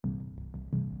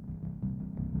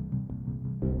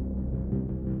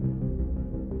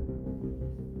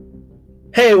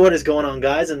Hey, what is going on,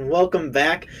 guys, and welcome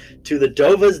back to the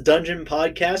Dovah's Dungeon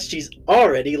podcast. She's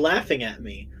already laughing at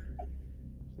me.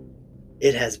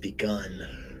 It has begun.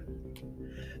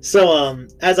 So,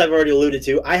 as I've already alluded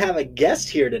to, I have a guest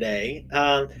here today.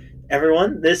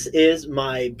 Everyone, this is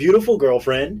my beautiful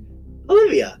girlfriend,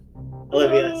 Olivia.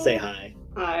 Olivia, say hi.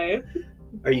 Hi.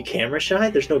 Are you camera shy?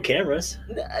 There's no cameras.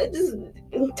 Just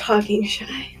talking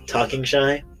shy. Talking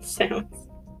shy?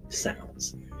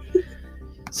 Sounds.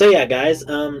 So yeah, guys,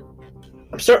 I'm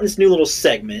starting this new little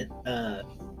segment.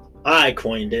 I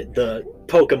coined it the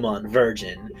Pokemon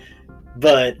Virgin,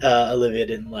 but Olivia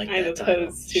didn't like that I'm title.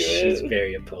 opposed to She's it.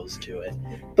 very opposed to it.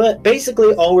 But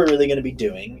basically, all we're really going to be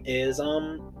doing is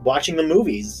watching the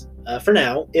movies for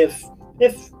now. If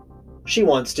she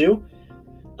wants to,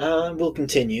 we'll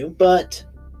continue. But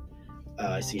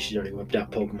I see she's already whipped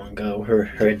out Pokemon Go.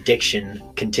 Her addiction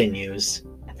continues.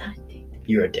 I'm not addicted.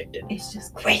 You're addicted. It's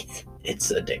just great.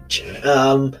 It's addiction.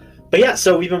 But yeah,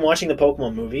 so we've been watching the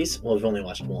Pokemon movies. Well, we've only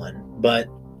watched one, but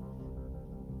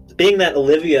being that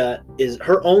Olivia is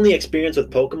her only experience with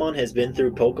Pokemon has been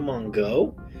through Pokemon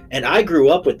Go, and I grew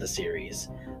up with the series.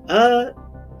 I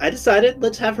decided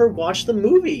let's have her watch the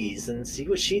movies and see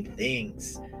what she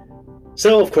thinks.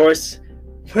 So, of course,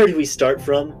 where do we start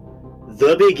from?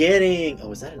 The beginning.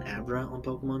 Oh, is that an Abra on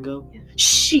Pokemon Go? Yeah.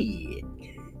 Shit.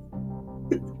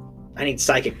 I need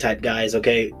psychic type guys,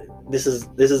 okay? This is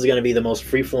going to be the most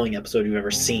free-flowing episode you've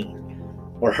ever seen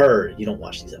or heard. You don't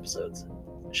watch these episodes.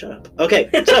 Shut up. Okay,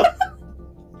 so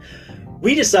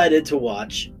we decided to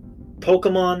watch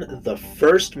Pokemon the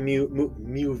first movie,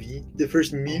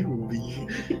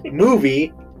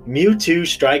 Mewtwo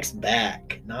Strikes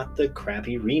Back, not the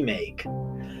crappy remake.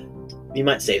 You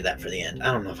might save that for the end.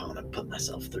 I don't know if I want to put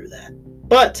myself through that.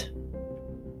 But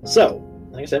so,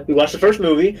 like I said, we watched the first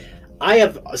movie. I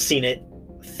have seen it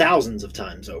thousands of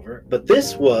times over, but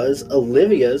this was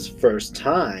Olivia's first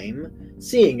time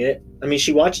seeing it. I mean,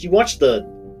 you watched the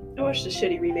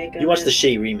shitty remake of You watched it. the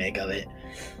shitty remake of it,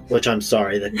 which I'm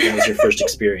sorry that was your first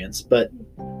experience, but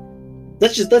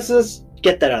let's just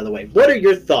get that out of the way. What are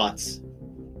your thoughts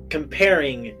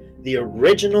comparing the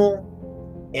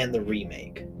original and the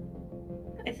remake?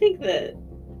 I think that,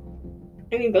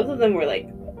 both of them were,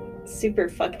 super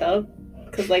fucked up.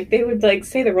 Because, they would,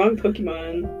 say the wrong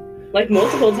Pokemon.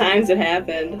 Multiple times it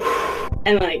happened.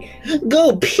 And,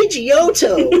 Go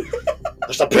Pidgeotto!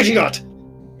 That's a Pidgeot!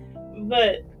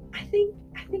 But I think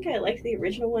I liked the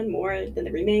original one more than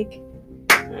the remake.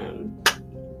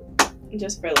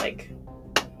 Just for,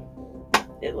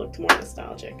 it looked more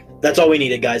nostalgic. That's all we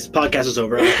needed, guys. Podcast is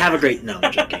over. Have a great... No,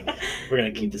 I'm joking. We're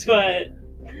going to keep this going.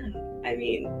 But,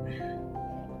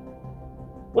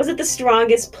 was it the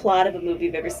strongest plot of a movie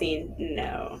you've ever seen?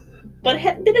 No. But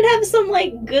did it have some,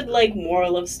 good,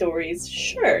 moral of stories?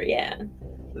 Sure, yeah.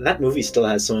 That movie still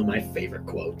has some of my favorite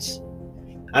quotes.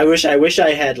 I wish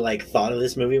I had, thought of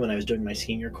this movie when I was doing my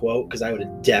senior quote, because I would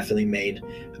have definitely made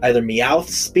either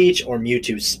Meowth's speech or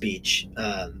Mewtwo's speech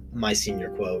my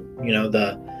senior quote. You know,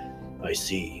 I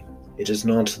see. It is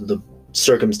not the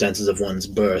circumstances of one's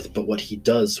birth, but what he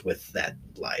does with that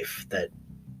life that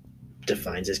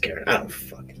defines his character. I don't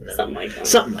fucking know. Something like that.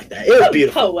 Something like that. It was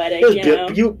beautiful. Poetic,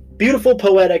 It was beautiful,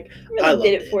 poetic. Really I loved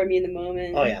did it for me in the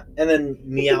moment. Oh yeah, and then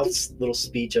Meowth's little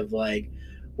speech of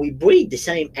we breathe the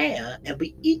same air and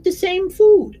we eat the same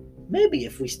food. Maybe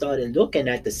if we started looking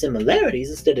at the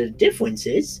similarities instead of the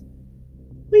differences,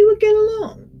 we would get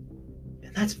along.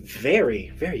 And that's very,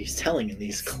 very telling in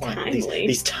these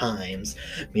times.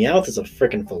 Meowth is a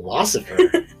freaking philosopher.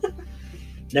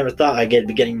 Never thought I'd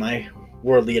be getting my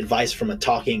worldly advice from a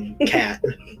talking cat.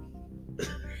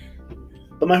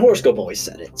 But my horoscope always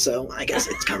said it, so I guess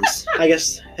it comes. I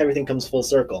guess everything comes full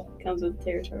circle. Comes with the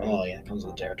territory. Oh yeah, it comes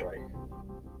with the territory.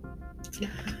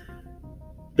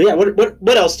 But yeah,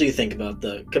 what else do you think about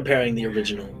comparing the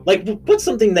original? What's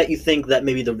something that you think that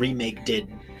maybe the remake did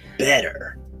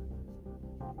better?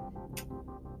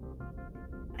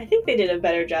 I think they did a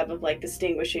better job of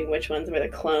distinguishing which ones were the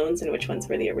clones and which ones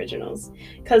were the originals.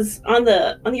 Because on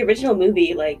the original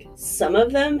movie, some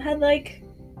of them had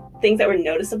things that were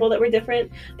noticeable that were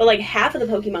different, but half of the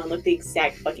Pokemon looked the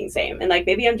exact fucking same. And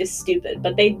maybe I'm just stupid,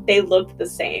 but they looked the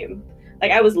same.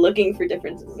 I was looking for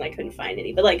differences and I couldn't find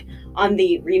any. But on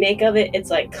the remake of it,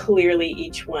 it's clearly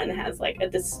each one has a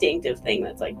distinctive thing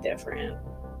that's different.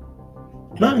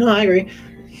 No, I agree.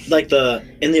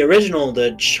 In the original,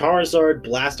 the Charizard,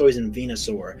 Blastoise, and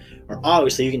Venusaur are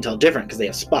obviously, you can tell, different because they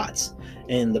have spots.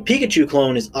 And the Pikachu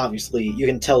clone is obviously, you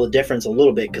can tell the difference a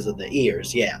little bit because of the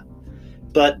ears, yeah.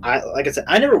 But like I said,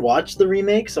 I never watched the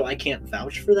remake, so I can't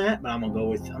vouch for that. But I'm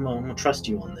gonna trust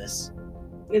you on this.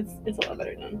 It's a lot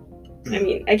better done. I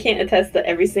mean, I can't attest that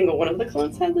every single one of the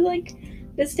clones had like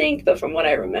distinct, but from what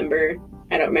I remember,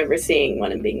 I don't remember seeing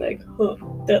one and being like, "Huh,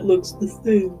 that looks the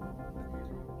same."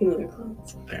 In other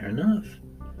clones. Fair enough.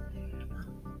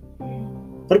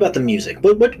 What about the music?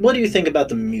 What do you think about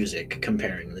the music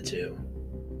comparing the two?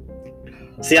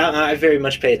 See, I very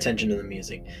much pay attention to the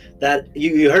music. That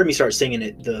you heard me start singing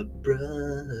it. The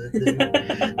brother,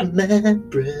 my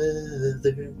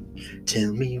brother,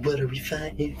 tell me what are we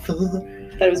fighting for?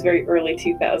 That was very early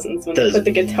 2000s when they put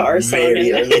the guitar song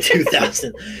in there. Early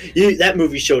 2000. That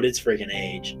movie showed its freaking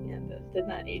age. Yeah, that did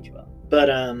not age well. But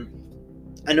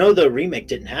I know the remake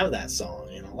didn't have that song,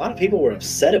 and a lot of people were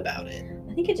upset about it.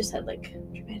 I think it just had like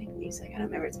dramatic music. I don't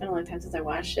remember. It's been a long time since I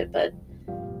watched it, but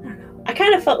I don't know. I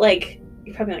kind of felt like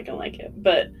you're probably not gonna like it,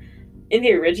 but in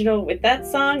the original with that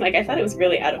song, like I thought it was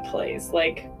really out of place.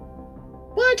 Like,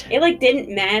 what? It like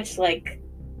didn't match like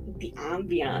the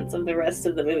ambiance of the rest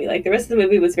of the movie. Like the rest of the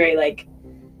movie was very like,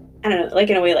 I don't know, like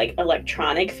in a way like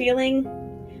electronic feeling,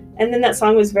 and then that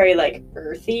song was very like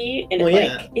earthy, and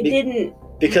it didn't,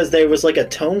 because there was like a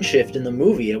tone shift in the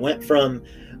movie. It went from,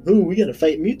 "Oh, we gotta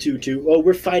fight Mewtwo," to, "Oh,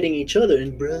 we're fighting each other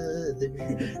and brothers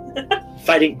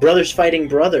fighting brothers,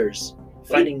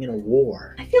 fighting in a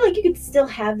war." I feel like you could still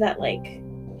have that like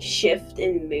shift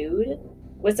in mood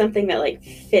with something that like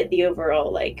fit the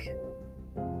overall like,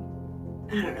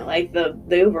 I don't know, like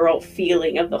the overall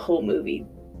feeling of the whole movie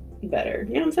better.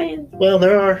 You know what I'm saying? Well,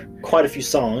 there are quite a few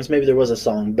songs. Maybe there was a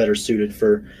song better suited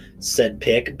for said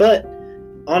pick, but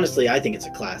honestly, I think it's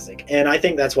a classic. And I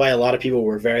think that's why a lot of people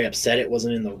were very upset it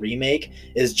wasn't in the remake,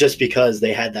 is just because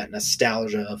they had that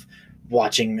nostalgia of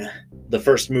watching the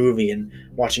first movie and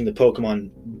watching the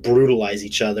Pokemon brutalize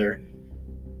each other.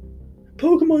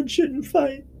 Pokemon shouldn't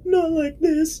fight, not like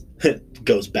this.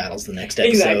 Goes battles the next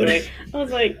episode. Exactly. I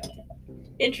was like,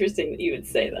 interesting that you would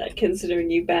say that, considering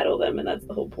you battle them and that's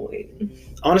the whole point.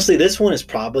 Honestly, this one is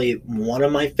probably one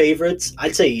of my favorites.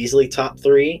 I'd say easily top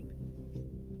 3.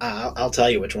 I'll tell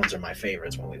you which ones are my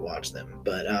favorites when we watch them.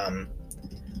 But,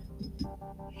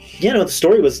 the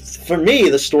story was, for me,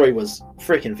 the story was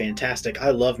freaking fantastic.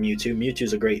 I love Mewtwo.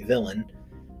 Mewtwo's a great villain.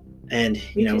 And,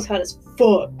 Mewtwo's hot as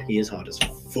fuck. He is hot as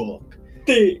fuck.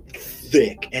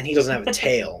 Thick. And he doesn't have a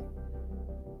tail.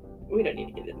 We don't need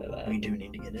to get into that. We do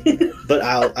need to get into that. But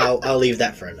I'll leave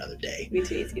that for another day.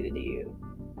 Mewtwo needs to get into you.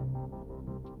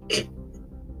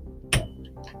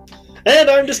 And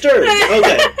I'm disturbed.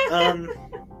 Okay.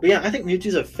 But yeah, I think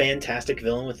Mewtwo's a fantastic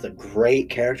villain with a great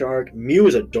character arc. Mew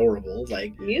is adorable.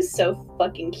 Like, Mew's so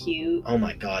fucking cute. Oh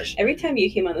my gosh. Every time Mew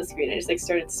came on the screen, I just like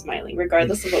started smiling,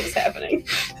 regardless of what was happening.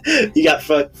 You got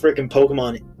freaking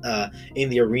Pokemon in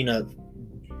the arena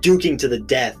duking to the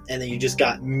death, and then you just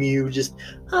got Mew just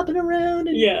hopping around,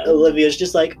 and Olivia's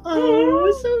just like, "Oh,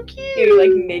 it's so cute." You're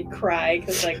like mid-cry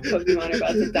because like Pokemon are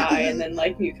about to die, and then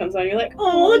like Mew comes on, and you're like,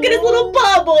 "Oh, look at his little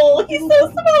bubble! He's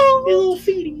so small, his little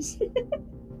feeties."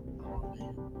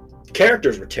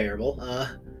 Characters were terrible.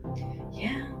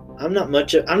 Yeah. I'm not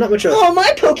much of. Oh,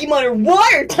 my Pokemon are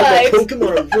water types. My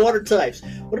Pokemon are water types.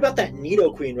 What about that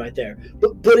Nidoqueen right there?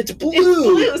 But it's blue. It's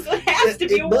blue, so it has to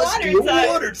be a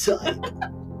water type.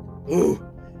 Ooh.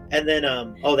 And then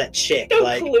that chick, the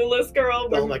like clueless girl.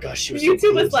 Oh my gosh, she was. Mewtwo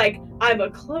so was like, "I'm a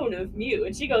clone of Mew,"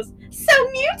 and she goes, "So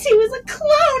Mewtwo is a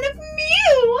clone of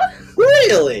Mew."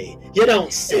 Really? You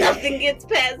don't say. Nothing gets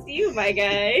past you, my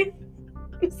guy.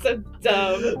 I'm so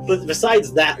dumb. But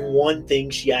besides that one thing,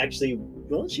 she actually,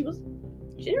 she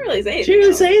didn't really say anything. She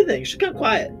didn't say anything. She got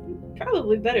quiet.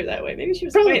 Probably better that way. Maybe she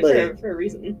was quiet for a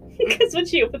reason. Because when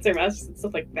she opens her mouth, she says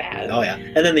stuff like that. Oh yeah.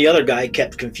 And then the other guy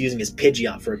kept confusing his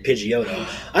Pidgeot for a Pidgeotto.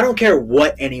 I don't care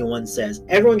what anyone says.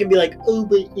 Everyone can be like, "Oh,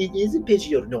 but it is a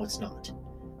Pidgeotto." No, it's not.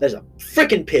 There's a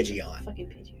freaking Pidgeot. Fucking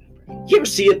Pidgeot. You ever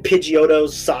see a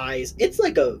Pidgeotto's size? It's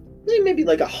like maybe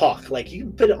like a hawk. Like you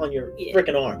can put it on your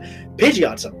freaking arm.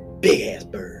 Pidgeot's a big ass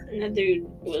bird. And that dude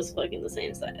was fucking the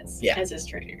same size as his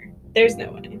trainer. There's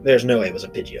no way. There's no way it was a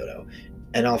Pidgeotto.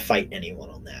 And I'll fight anyone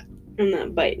on that. I'm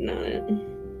not biting on it.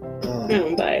 I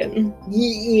don't buy it.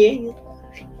 Yeah.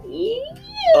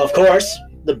 Of course,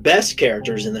 the best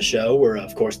characters in the show were,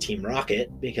 of course, Team Rocket,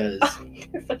 because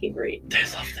they're fucking great. I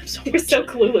love them so much. They're so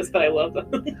clueless, but I love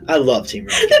them. I love Team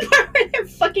Rocket. The part where they're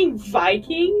fucking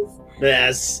Vikings?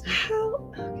 Yes.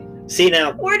 How? See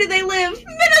now. Where do they live?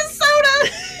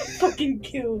 Minnesota! Fucking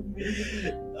killed me.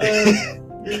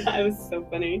 That was so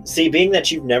funny. See, being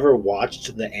that you've never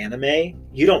watched the anime,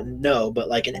 you don't know, but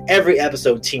like in every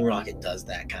episode, Team Rocket does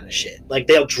that kind of shit. Like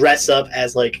they'll dress up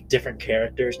as like different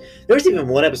characters. There's even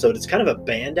one episode, it's kind of a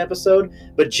band episode,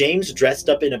 but James dressed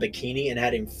up in a bikini and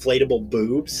had inflatable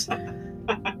boobs.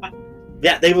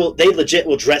 Yeah, they legit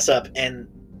will dress up and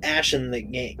Ash and the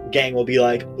gang will be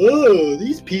like, "Oh,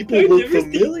 these people look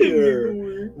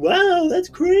familiar. Wow, that's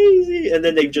crazy." And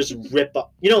then they just rip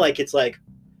up. You know, like it's like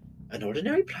an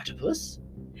ordinary platypus.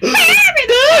 Hey,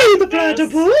 the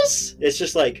platypus! It's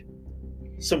just like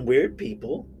some weird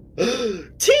people.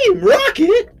 Team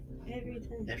Rocket!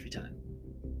 Every time.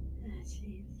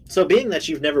 So being that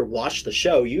you've never watched the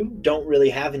show, you don't really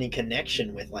have any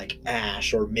connection with like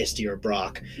Ash or Misty or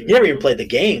Brock. You never even played the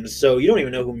games, so you don't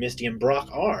even know who Misty and Brock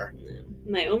are.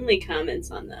 My only comments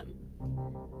on them.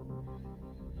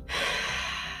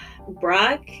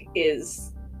 Brock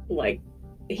is like,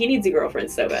 he needs a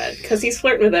girlfriend so bad because he's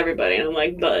flirting with everybody, and I'm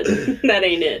like, bud, that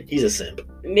ain't it. He's a simp.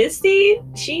 Misty,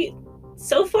 she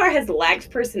so far has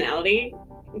lacked personality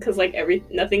because like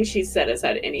nothing she said has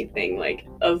had anything like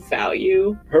of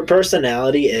value. Her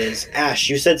personality is, Ash,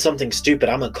 you said something stupid.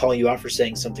 I'm gonna call you out for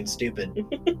saying something stupid.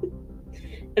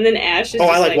 And then Ash is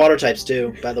I like water types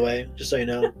too, by the way, just so you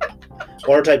know.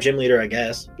 Water type gym leader, I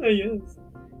guess. Oh yes.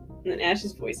 And then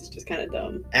Ash's voice is just kind of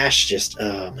dumb. Ash just,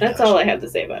 That's all I have to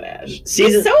say about Ash.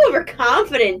 He's so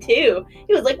overconfident too.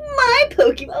 He was like, my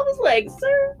Pokemon. I was like,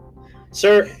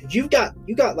 Sir, you got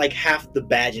like half the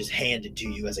badges handed to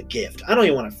you as a gift. I don't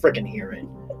even want to frickin' hear it.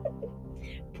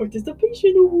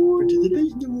 Participation award.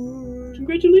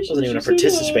 Congratulations. It wasn't even a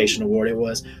participation award, it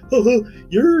was,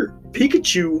 your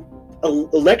Pikachu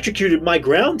electrocuted my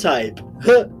ground type.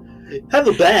 Have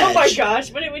a badge. Oh my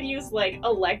gosh, when it would use like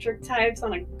electric types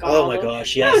on a golem. Oh my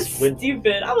gosh, yes. That was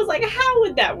stupid. I was like, how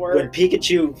would that work? When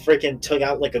Pikachu freaking took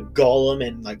out like a golem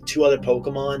and like 2 other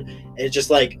Pokemon, and it's just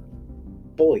like,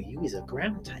 boy, you use a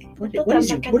ground type. What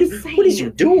is you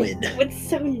doing? It would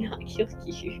so not kill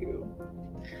you.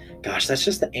 Gosh, that's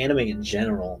just the anime in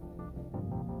general.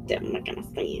 I'm not gonna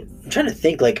say it. I'm trying to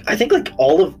think, like, I think like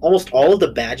almost all of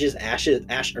the badges Ash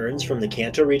earns from the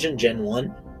Kanto region, Gen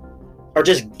 1, are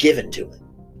just given to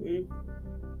him.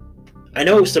 I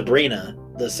know Sabrina,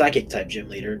 the psychic type gym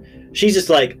leader, she's just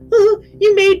like,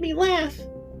 you made me laugh.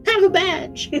 Have a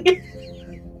badge.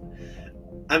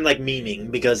 I'm like memeing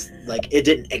because like it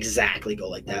didn't exactly go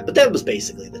like that, but that was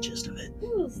basically the gist of it.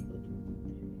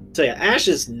 So yeah, Ash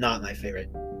is not my favorite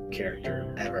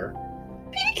character ever.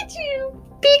 Pikachu!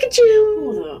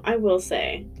 Although, I will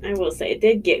say, it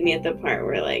did get me at the part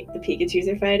where like the Pikachus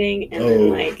are fighting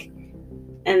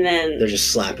and then they're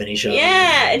just slapping each other.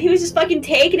 Yeah, and he was just fucking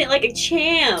taking it like a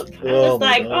champ. I was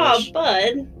like, gosh. Oh,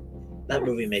 bud. That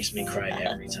movie makes me cry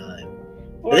every time.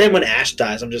 And then when Ash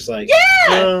dies, I'm just like, yeah!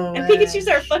 No, and Pikachu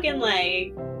start fucking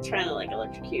like trying to like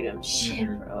electrocute him. Shit,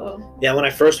 bro. Yeah, when I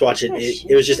first watched it,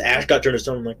 it was just Ash got turned to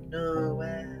stone. I'm like, no,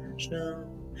 Ash, no.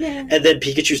 Yeah. And then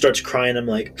Pikachu starts crying. I'm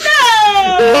like, no!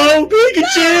 Oh,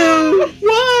 Pikachu!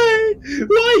 Why?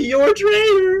 Why you're a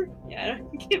traitor? Yeah,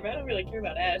 I don't really care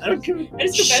about Ash. I don't give I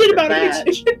just shit about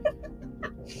Ash.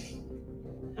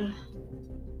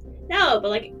 No, but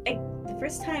like the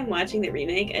first time watching the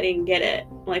remake, I didn't get it.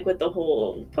 Like with the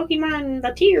whole Pokemon,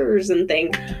 the tears and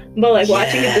thing. But like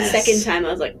watching it the second time,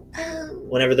 I was like, oh.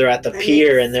 Whenever they're at the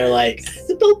pier and they're like,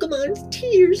 the Pokemon's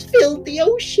tears filled the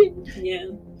ocean. Yeah.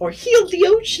 Or healed the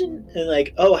ocean. And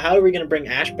like, oh, how are we going to bring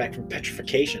Ash back from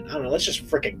petrification? I don't know. Let's just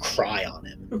freaking cry on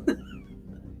him.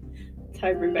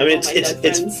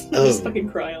 Just fucking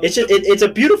cry on it's a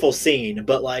beautiful scene,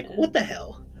 but like, what the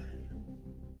hell?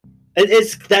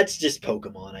 That's just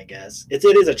Pokemon, I guess. It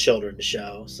is a children's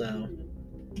show, so.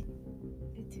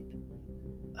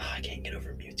 I can't get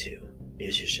over Mewtwo.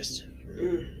 Mewtwo's just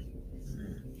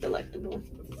delectable.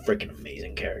 Freaking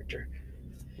amazing character.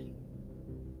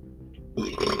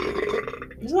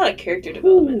 There's a lot of character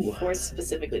development for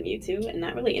specifically Mewtwo, and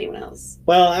not really anyone else.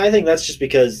 Well, I think that's just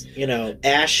because,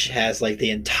 Ash has like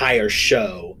the entire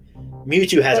show.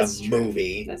 Mewtwo has a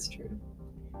movie. That's true.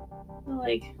 Well,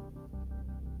 like,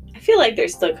 I feel like there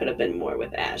still could have been more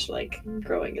with Ash, like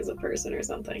growing as a person or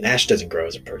something. Ash doesn't grow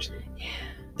as a person. Yeah.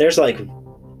 There's like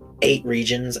 8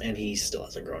 regions, and he still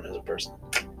hasn't grown as a person.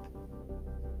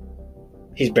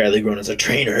 He's barely grown as a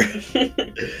trainer.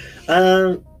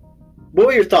 What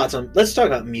were your thoughts on? Let's talk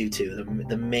about Mewtwo,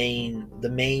 the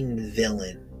main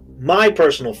villain. My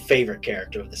personal favorite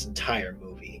character of this entire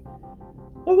movie.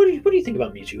 Well, what do you think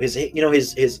about Mewtwo?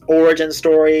 His origin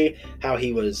story, how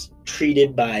he was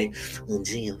treated by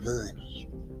Giovanni,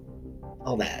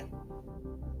 all that.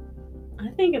 I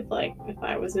think if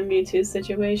I was in Mewtwo's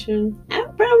situation, I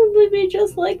would probably be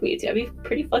just like Mewtwo. I'd be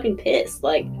pretty fucking pissed.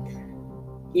 Like,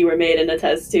 you were made in a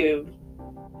test tube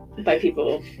by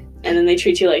people, and then they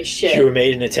treat you like shit. You were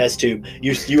made in a test tube.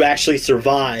 You actually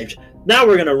survived. Now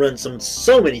we're gonna run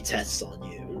so many tests on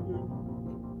you.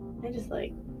 Mm-hmm. I just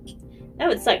that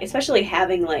would suck, especially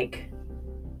having like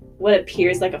what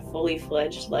appears like a fully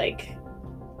fledged like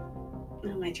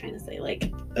what am I trying to say?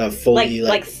 Like fully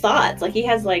like thoughts. Like he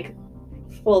has like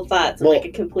full thoughts and like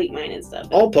a complete mind and stuff.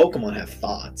 All Pokemon have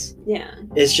thoughts. Yeah.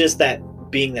 It's just that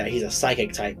being that he's a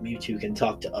psychic type, Mewtwo can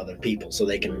talk to other people so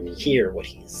they can hear what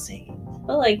he's saying.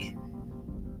 Well, like,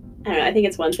 I don't know. I think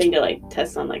it's one thing to like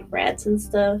test on like rats and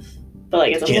stuff, but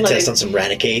like it's you can test on some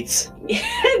Raticates.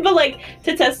 But like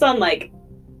to test on like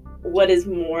what is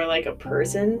more like a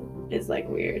person is like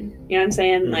weird. You know what I'm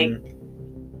saying? Mm-hmm. Like,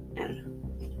 I don't know.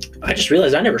 I just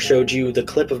realized I never showed you the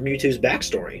clip of Mewtwo's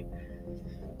backstory.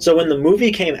 So when the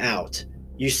movie came out,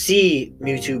 you see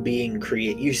Mewtwo being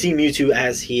created. You see Mewtwo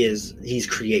as he's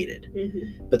created.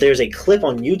 Mm-hmm. But there's a clip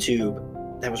on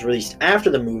YouTube that was released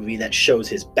after the movie that shows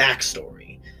his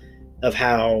backstory of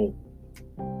how,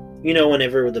 you know,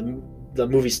 whenever the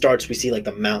movie starts, we see like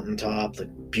the mountaintop, the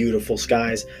beautiful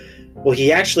skies. Well,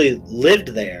 he actually lived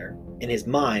there in his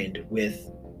mind with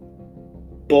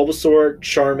Bulbasaur,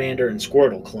 Charmander, and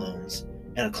Squirtle clones,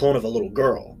 and a clone of a little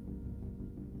girl.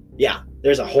 Yeah,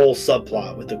 there's a whole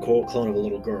subplot with the clone of a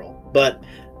little girl. But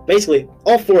basically,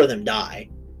 all 4 of them die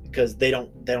because they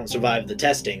don't survive the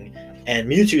testing, and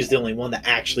Mewtwo's the only one that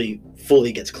actually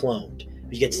fully gets cloned.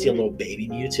 You get to see a little baby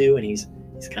Mewtwo, and he's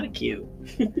kind of cute.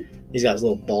 He's got his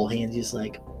little ball hands. He's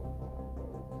like,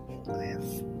 I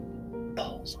have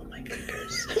balls on my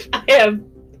fingers. I have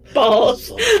balls.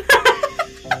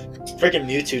 Freaking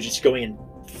Mewtwo just going and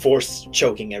force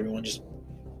choking everyone. Just.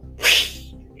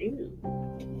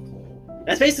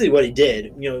 That's basically what he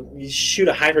did. You know, you shoot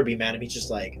a hyper beam at him, he's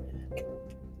just like.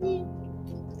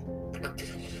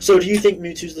 So, do you think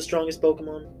Mewtwo's the strongest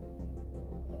Pokemon?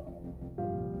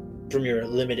 From your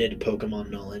limited Pokemon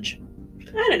knowledge.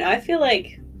 I don't know. I feel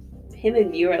like him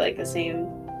and Mew are like the same,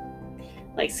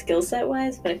 like skill set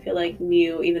wise, but I feel like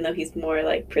Mew, even though he's more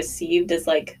like perceived as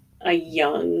like a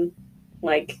young,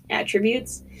 like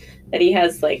attributes, that he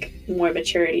has like more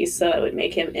maturity, so it would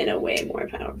make him in a way more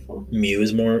powerful. Mew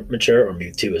is more mature, or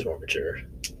Mewtwo is more mature?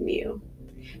 Mew,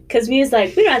 because Mew's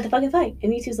like, we don't have to fucking fight,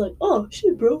 and Mewtwo's like, oh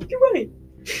shit, bro, you're right.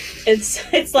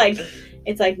 It's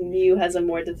like Mew has a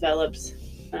more developed,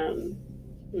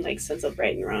 like sense of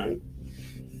right and wrong.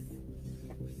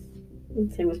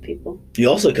 Same with people. You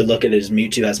also could look at it as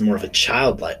Mewtwo has more of a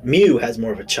childlike. Mew has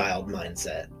more of a child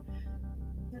mindset.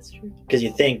 That's true. Because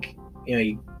you think, you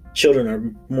know, children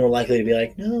are more likely to be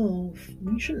like, no,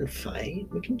 we shouldn't fight.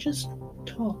 We can just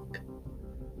talk.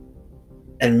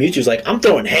 And Mewtwo's like, I'm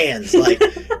throwing hands. Like,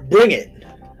 bring it.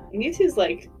 Mewtwo's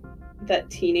like that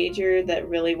teenager that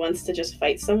really wants to just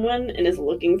fight someone and is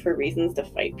looking for reasons to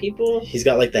fight people. He's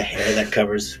got like the hair that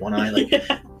covers one eye. Like,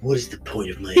 yeah. What is the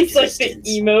point of my He's existence? Like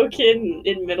the emo kid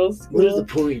in middle school. What is the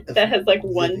point of that has like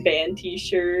one band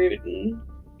t-shirt and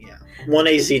one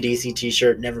AC/DC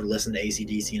t-shirt, never listened to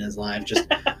AC/DC in his life. Just,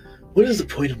 what is the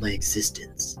point of my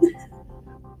existence?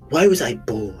 Why was I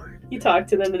born? You talk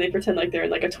to them and they pretend like they're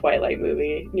in like a Twilight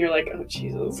movie. And you're like, oh,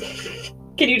 Jesus.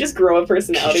 Can you just grow a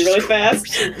personality really fast?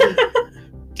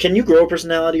 Can you grow a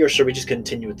personality, or should we just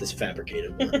continue with this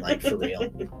fabricated one, like, for real?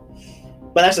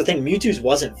 But that's the thing, Mewtwo's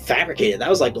wasn't fabricated. That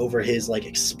was like over his like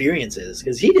experiences.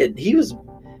 Because he was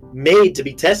made to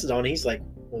be tested on. He's like,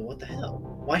 well, what the hell?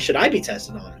 Why should I be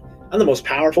tested on? I'm the most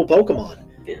powerful Pokemon.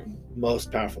 Yeah.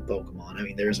 Most powerful Pokemon. I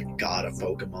mean, there's a god of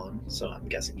Pokemon, so I'm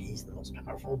guessing he's the most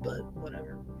powerful, but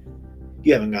whatever.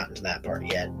 You haven't gotten to that part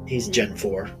yet. He's Gen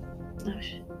 4. Oh,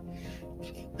 shit.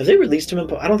 Have they released him in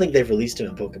I don't think they've released him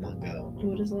in Pokemon Go.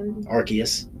 What is that?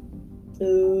 Arceus.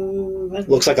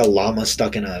 Looks like a llama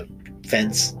stuck in a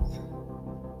fence.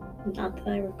 Not that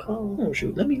I recall. Oh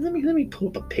shoot, let me pull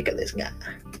up a pic of this guy.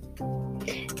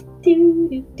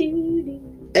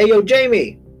 Hey yo,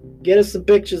 Jamie! Get us some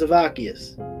pictures of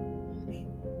Arceus.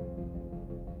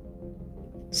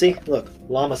 See, look,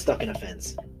 llama stuck in a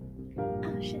fence.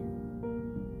 Oh shit.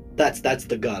 That's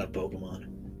the god of Pokemon.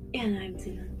 Yeah, no, I haven't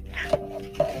seen that.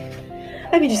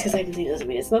 I mean, just because I haven't seen it doesn't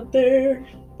mean it's not there,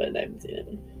 but I haven't seen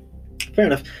it. Fair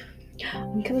enough.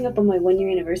 I'm coming up on my 1 year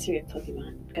anniversary of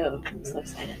Pokemon Go. I'm so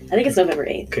excited. I think it's November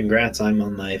 8th. Congrats, I'm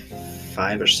on my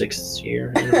 5 or 6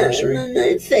 year anniversary. I'm on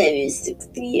my 5 or 6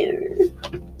 year.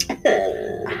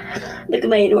 Look at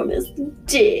my enormous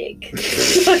dick.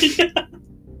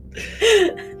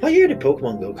 What year did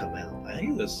Pokemon Go come out? I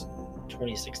think it was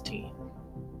 2016.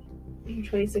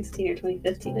 2016 or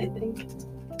 2015, I think.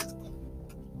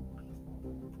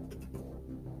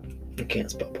 I can't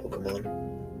spell Pokemon.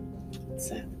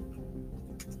 So.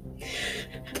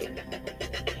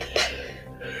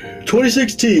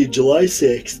 2016, July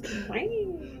 6th. Wow.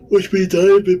 Which means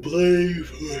I've been playing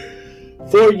for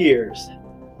 4 years.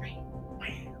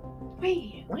 Wow.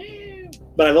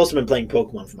 But I've also been playing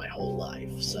Pokemon for my whole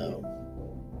life, so.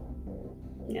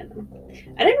 Yeah, no.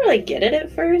 I didn't really get it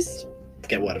at first.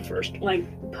 Get what at first? Like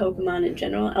Pokemon in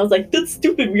general. I was like, that's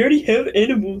stupid. We already have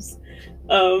animals.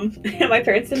 And my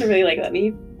parents didn't really like let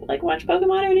me like watch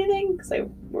Pokemon or anything because they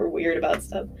were weird about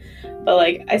stuff. But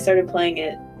like I started playing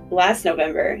it last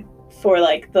November for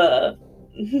like the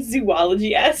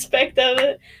zoology aspect of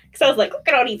it because I was like, look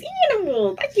at all these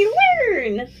animals, I can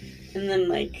learn. And then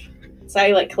like, so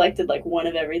I like collected like one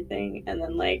of everything, and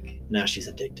then like now she's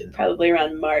addicted. Probably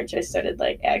around March, I started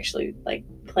like actually like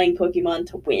playing Pokemon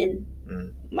to win.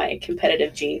 My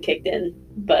competitive gene kicked in,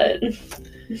 but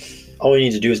all we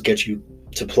need to do is get you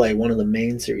to play one of the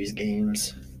main series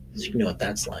games. So you know what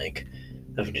that's like.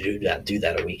 Having to do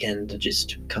that a weekend to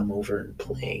just come over and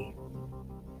play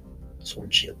Sword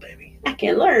and Shield, baby. I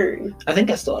can learn. I think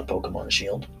I still have Pokemon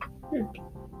Shield.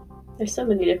 There's so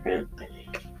many different.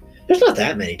 There's not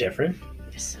that many different.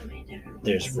 There's so many different.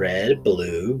 There's red,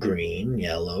 blue, green,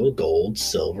 yellow, gold,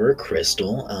 silver,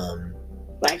 crystal.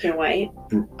 Black and white.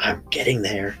 I'm getting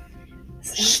there.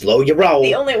 Slow your roll.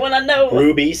 The only one I know.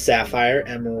 Ruby, sapphire,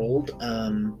 emerald,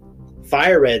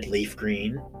 fire red, leaf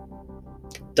green,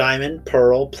 diamond,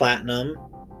 pearl, platinum,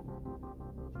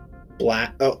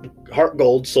 black, heart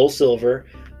gold, soul silver,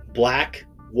 black,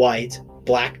 white,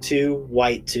 black 2,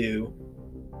 white 2,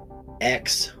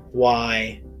 X,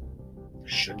 Y.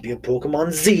 Should be a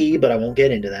Pokemon Z, but I won't get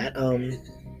into that.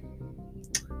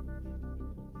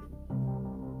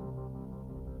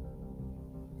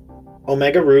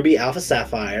 Omega Ruby, Alpha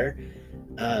Sapphire,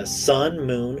 Sun,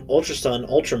 Moon, Ultra Sun,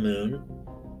 Ultra Moon,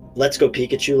 Let's Go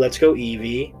Pikachu, Let's Go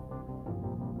Eevee,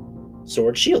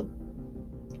 Sword Shield.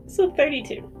 So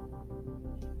 32.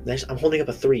 I'm holding up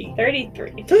a 3.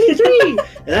 33. 33! And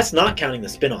that's not counting the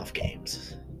spin-off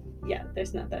games. Yeah,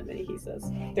 there's not that many, he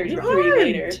says. 33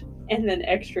 later. And then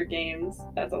extra games.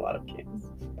 That's a lot of games.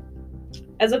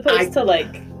 As opposed to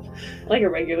like a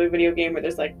regular video game where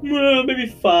there's like, maybe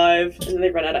 5, and then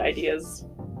they run out of ideas.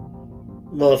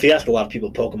 Well, if you ask a lot of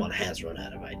people, Pokemon has run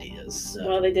out of ideas. So.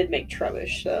 Well, they did make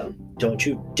Trubbish, so... Don't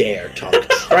you dare talk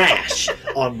trash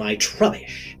on my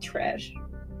Trubbish. Trash.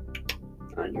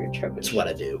 On your Trubbish. That's what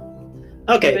I do.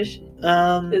 Okay.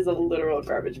 Trubbish is a literal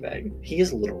garbage bag. He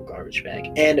is a literal garbage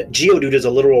bag. And Geodude is a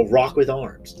literal rock with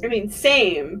arms. I mean,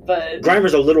 same, but...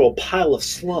 Grimer's a literal pile of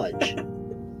sludge.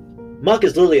 Muck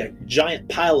is literally a giant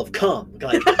pile of cum.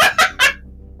 Like...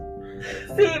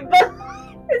 See, but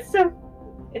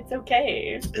it's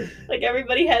okay. Like,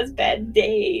 everybody has bad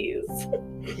days.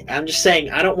 I'm just saying,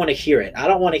 I don't want to hear it. I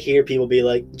don't want to hear people be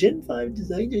like, Gen 5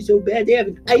 designs are so bad, they have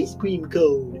an ice cream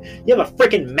cone. You have a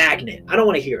freaking magnet. I don't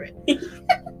want to hear it.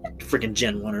 Freaking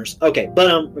Gen 1ers. Okay,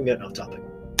 but we're getting off topic.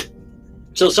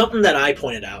 So something that I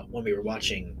pointed out when we were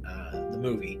watching the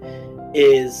movie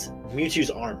is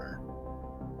Mewtwo's armor.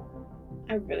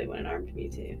 I really want an armed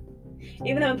Mewtwo.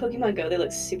 Even though in Pokemon Go they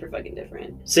look super fucking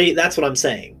different. See, that's what I'm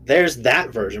saying. There's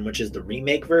that version, which is the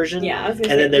remake version. Yeah, I was gonna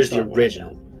and say then there's the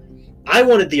original. I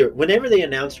wanted whenever they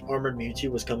announced Armored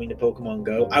Mewtwo was coming to Pokemon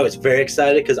Go, I was very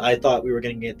excited because I thought we were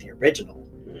going to get the original.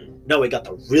 No, we got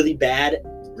the really bad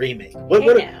remake. What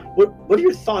are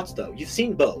your thoughts, though? You've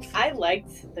seen both. I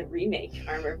liked the remake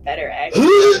armor better, actually.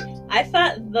 I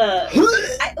thought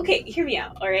okay, hear me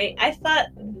out, alright? I thought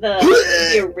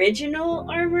the original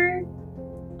armor,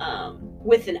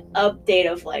 with an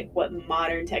update of like what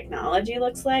modern technology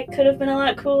looks like, could have been a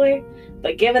lot cooler.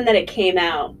 But given that it came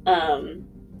out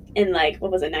in like,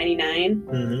 what was it, 99?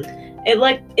 Mm-hmm.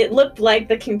 It looked like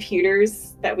the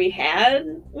computers that we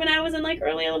had when I was in like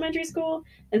early elementary school,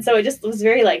 and so it just was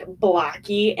very like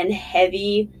blocky and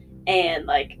heavy and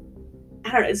like,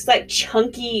 I don't know, it's like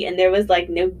chunky, and there was like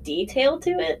no detail to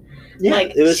it. Yeah,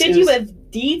 like, you have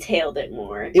detailed it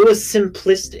more? It was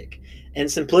simplistic,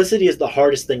 and simplicity is the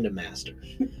hardest thing to master.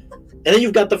 And then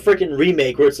you've got the freaking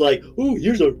remake where it's like, ooh,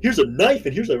 here's a knife,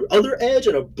 and here's a other edge,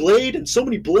 and a blade, and so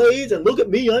many blades, and look at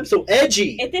me, I'm so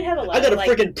edgy. It did have a lot. I got a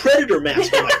freaking predator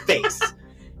mask on my face.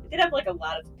 It did have like a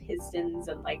lot of pistons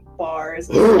and like bars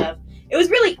and stuff. It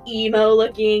was really emo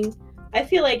looking. I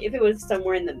feel like if it was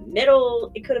somewhere in the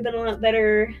middle, it could have been a lot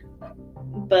better.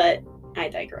 But I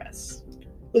digress.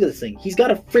 Look at this thing. He's got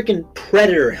a freaking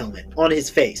predator helmet on his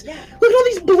face. Yeah. Look at all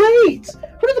these blades.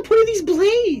 What are the point of these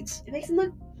blades? It makes him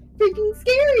look freaking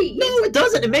scary. No, it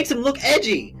doesn't. It makes him look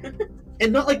edgy.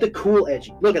 And not like the cool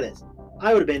edgy. Look at this.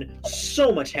 I would have been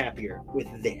so much happier with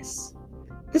this.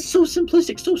 That's so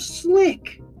simplistic, so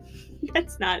slick.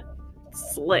 That's not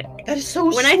slick. That is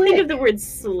so slick. When I think of the word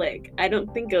slick, I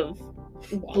don't think of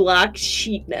block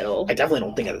sheet metal. I definitely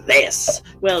don't think of this.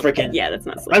 Well, yeah, that's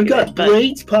not slick. I've got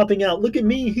blades popping out. Look at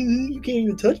me. You can't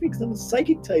even touch me because I'm a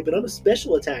psychic type and I'm a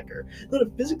special attacker, not a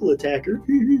physical attacker.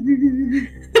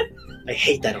 I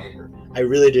hate that armor. I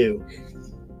really do.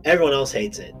 Everyone else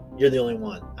hates it. You're the only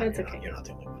one. That's okay. You're not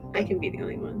the only one. I can be the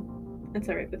only one. That's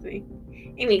alright with me.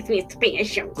 It makes me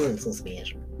special. It's so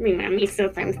special. Me mommy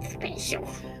says I'm special.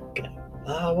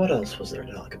 What else was there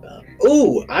to talk about?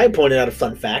 Ooh, I pointed out a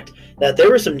fun fact that there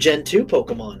were some Gen 2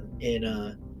 Pokemon in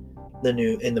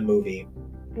the movie.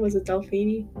 Was it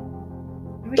Delphini?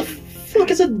 The fuck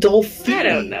is a Dolphini? I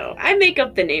don't know. I make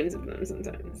up the names of them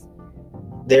sometimes.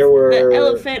 There were the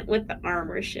elephant with the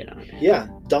armor shit on it. Yeah,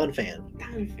 Donphan.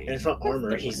 Donphan. And it's not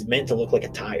armor. He's meant to look like a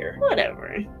tire.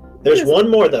 Whatever. There's one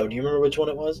more though. Do you remember which one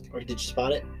it was, or did you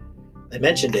spot it? I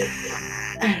mentioned it.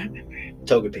 I don't remember.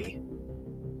 Togepi.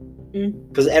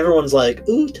 Because everyone's like,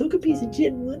 "Ooh, Togepi's a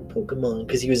Gen 1 Pokemon,"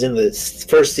 because he was in the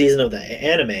first season of the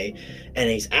anime, and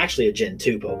he's actually a Gen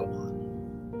 2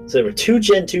 Pokemon. So there were 2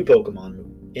 Gen 2 Pokemon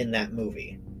in that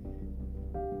movie.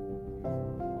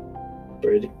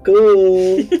 Pretty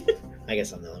cool. I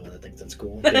guess I'm the only one that thinks that's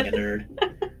cool, being a nerd.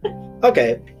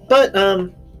 Okay, but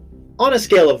on a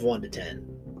scale of 1 to 10,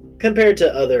 compared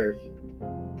to other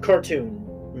cartoon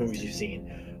movies you've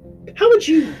seen, how would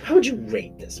you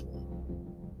rate this one?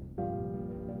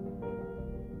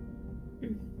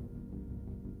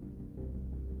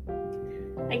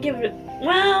 I give it. Well,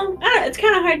 I don't know. It's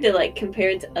kind of hard to like compare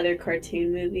it to other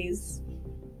cartoon movies,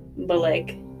 but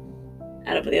like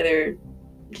out of the other,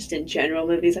 just in general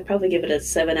movies, I'd probably give it a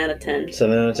 7 out of 10.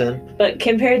 7 out of 10. But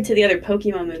compared to the other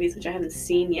Pokemon movies, which I haven't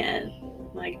seen yet,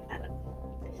 like I don't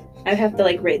know. I'd have to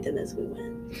like rate them as we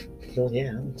went. Well,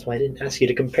 yeah, that's why I didn't ask you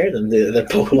to compare them to the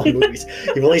Pokemon movies.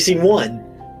 You've only seen 1.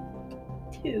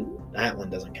 2. That one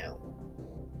doesn't count.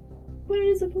 What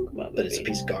is a Pokemon movie? But it's a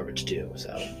piece of garbage too,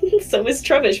 so. So is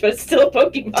Trubbish, but it's still a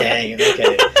Pokemon. Dang,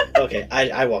 okay. Okay,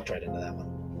 I walked right into that one.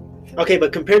 Okay,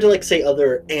 but compared to, like, say,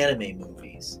 other anime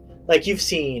movies, like you've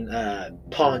seen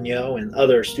Ponyo and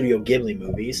other Studio Ghibli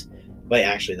movies. Wait,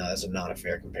 actually, no, that's not a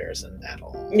fair comparison at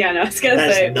all. Yeah, no, I was going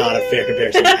to say. That's not a fair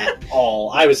comparison at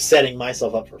all. I was setting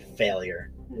myself up for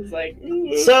failure. It's like,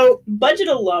 so, budget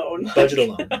alone. Budget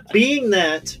alone. Being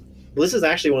that, well, this is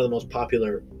actually one of the most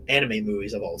popular anime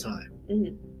movies of all time.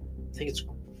 Mm-hmm. I think it's.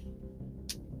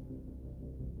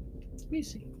 Let me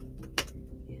see.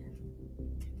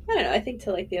 I don't know. I think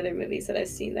to like the other movies that I've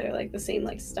seen that are like the same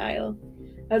like style,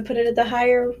 I would put it at the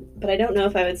higher. But I don't know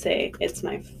if I would say it's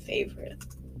my favorite.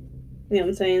 You know what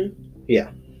I'm saying?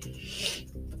 Yeah.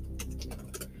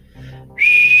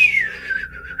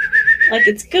 Like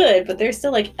it's good, but there's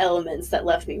still like elements that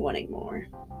left me wanting more.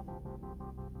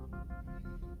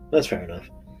 That's fair enough.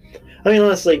 I mean,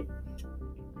 honestly.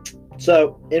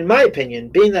 So, in my opinion,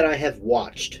 being that I have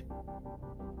watched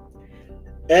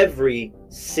every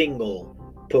single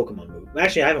Pokemon movie.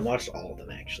 Actually, I haven't watched all of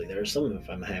them, actually. There are some of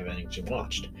them I haven't actually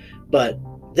watched. But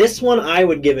this one I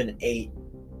would give an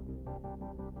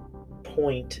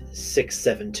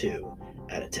 8.672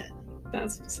 out of 10.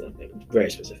 That's specific. Very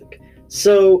specific.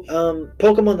 So,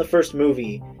 Pokemon the first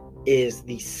movie is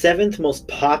the 7th most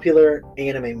popular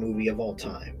anime movie of all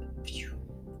time.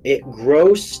 It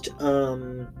grossed,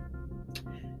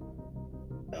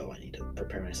 I need to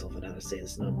prepare myself on how to say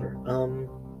this number.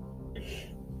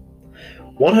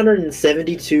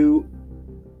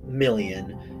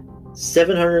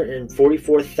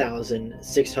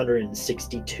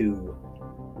 172,744,662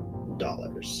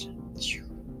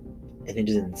 and it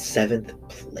is in 7th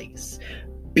place,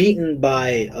 beaten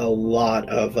by a lot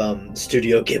of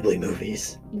Studio Ghibli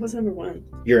movies. What's number 1?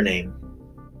 Your Name.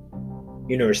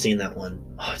 You've never seen that one.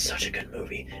 Oh, it's such a good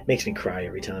movie. It makes me cry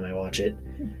every time I watch it.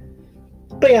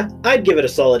 But yeah, I'd give it a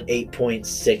solid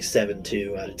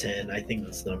 8.672 out of 10. I think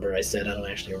that's the number I said. I don't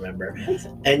actually remember.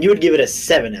 And you would give it a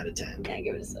 7 out of 10. Yeah, I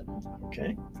give it a 7.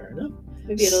 Okay, fair enough.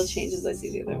 Maybe it'll change as I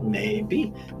see the other one.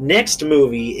 Maybe. Next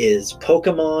movie is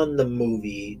Pokemon the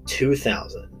Movie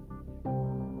 2000.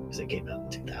 Because it came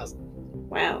out in 2000.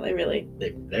 Wow, they really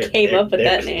they're came up with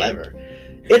that clever.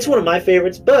 name. It's one of my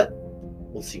favorites, but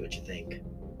we'll see what you think.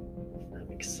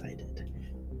 I'm excited.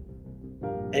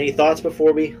 Any thoughts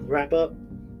before we wrap up?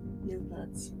 No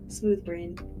thoughts. Smooth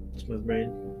brain. Smooth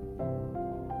brain.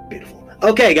 Beautiful.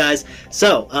 Okay, guys.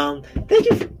 So, thank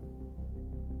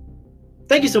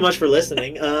you so much for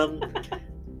listening.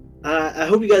 I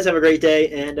hope you guys have a great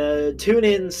day, and tune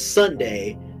in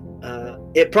Sunday.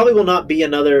 It probably will not be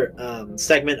another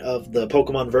segment of the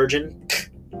Pokemon Virgin.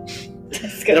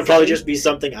 It'll probably just be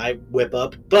something I whip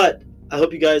up, but I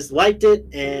hope you guys liked it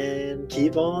and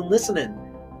keep on listening.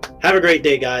 Have a great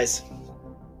day, guys.